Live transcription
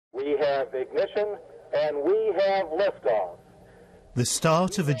We have ignition and we have liftoff. The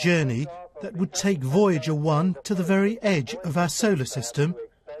start of a journey that would take Voyager 1 to the very edge of our solar system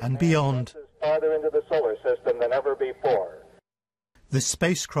and beyond. Farther into the solar system than ever before. The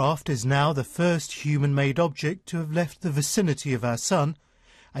spacecraft is now the first human-made object to have left the vicinity of our Sun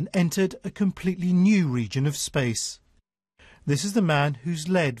and entered a completely new region of space. This is the man who's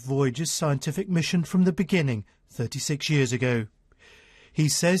led Voyager's scientific mission from the beginning, 36 years ago. He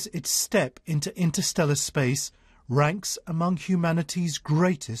says its step into interstellar space ranks among humanity's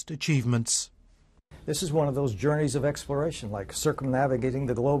greatest achievements. This is one of those journeys of exploration, like circumnavigating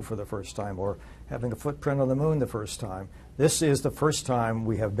the globe for the first time or having a footprint on the moon the first time. This is the first time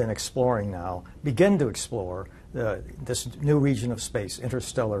we have been exploring now, begin to explore this new region of space,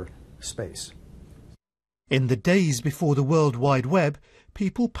 interstellar space. In the days before the World Wide Web,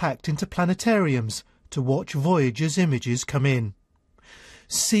 people packed into planetariums to watch Voyager's images come in.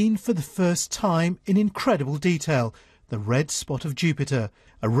 Seen for the first time in incredible detail, the red spot of Jupiter,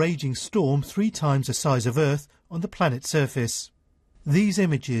 a raging storm 3 times the size of Earth on the planet's surface. These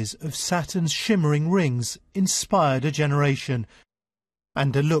images of Saturn's shimmering rings inspired a generation,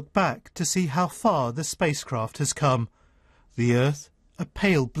 and a look back to see how far the spacecraft has come. The Earth, a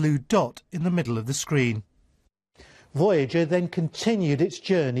pale blue dot in the middle of the screen. Voyager then continued its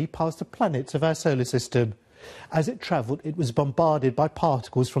journey past the planets of our solar system. As it travelled, it was bombarded by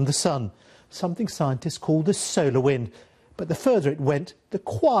particles from the Sun, something scientists call the solar wind. But the further it went, the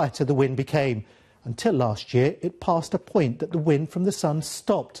quieter the wind became. Until last year, it passed a point that the wind from the Sun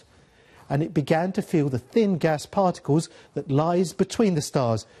stopped, and it began to feel the thin gas particles that lies between the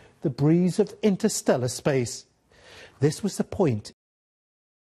stars, the breeze of interstellar space. This was the point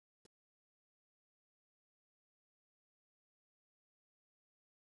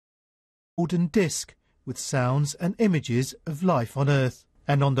golden disc with sounds and images of life on Earth,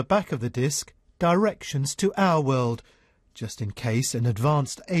 and on the back of the disc, directions to our world, just in case an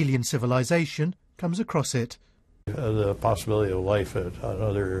advanced alien civilization comes across it. The possibility of life at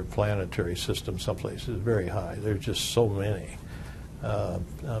another planetary system someplace is very high. There are just so many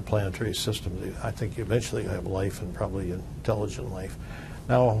planetary systems. I think eventually you have life, and probably intelligent life.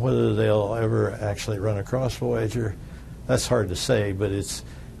 Now, whether they'll ever actually run across Voyager, that's hard to say, but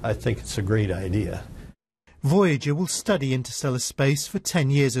I think it's a great idea. Voyager will study interstellar space for 10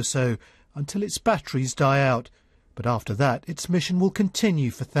 years or so, until its batteries die out. But after that, its mission will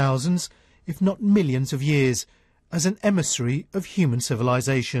continue for thousands, if not millions of years, as an emissary of human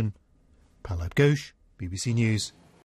civilization. Pallab Ghosh, BBC News.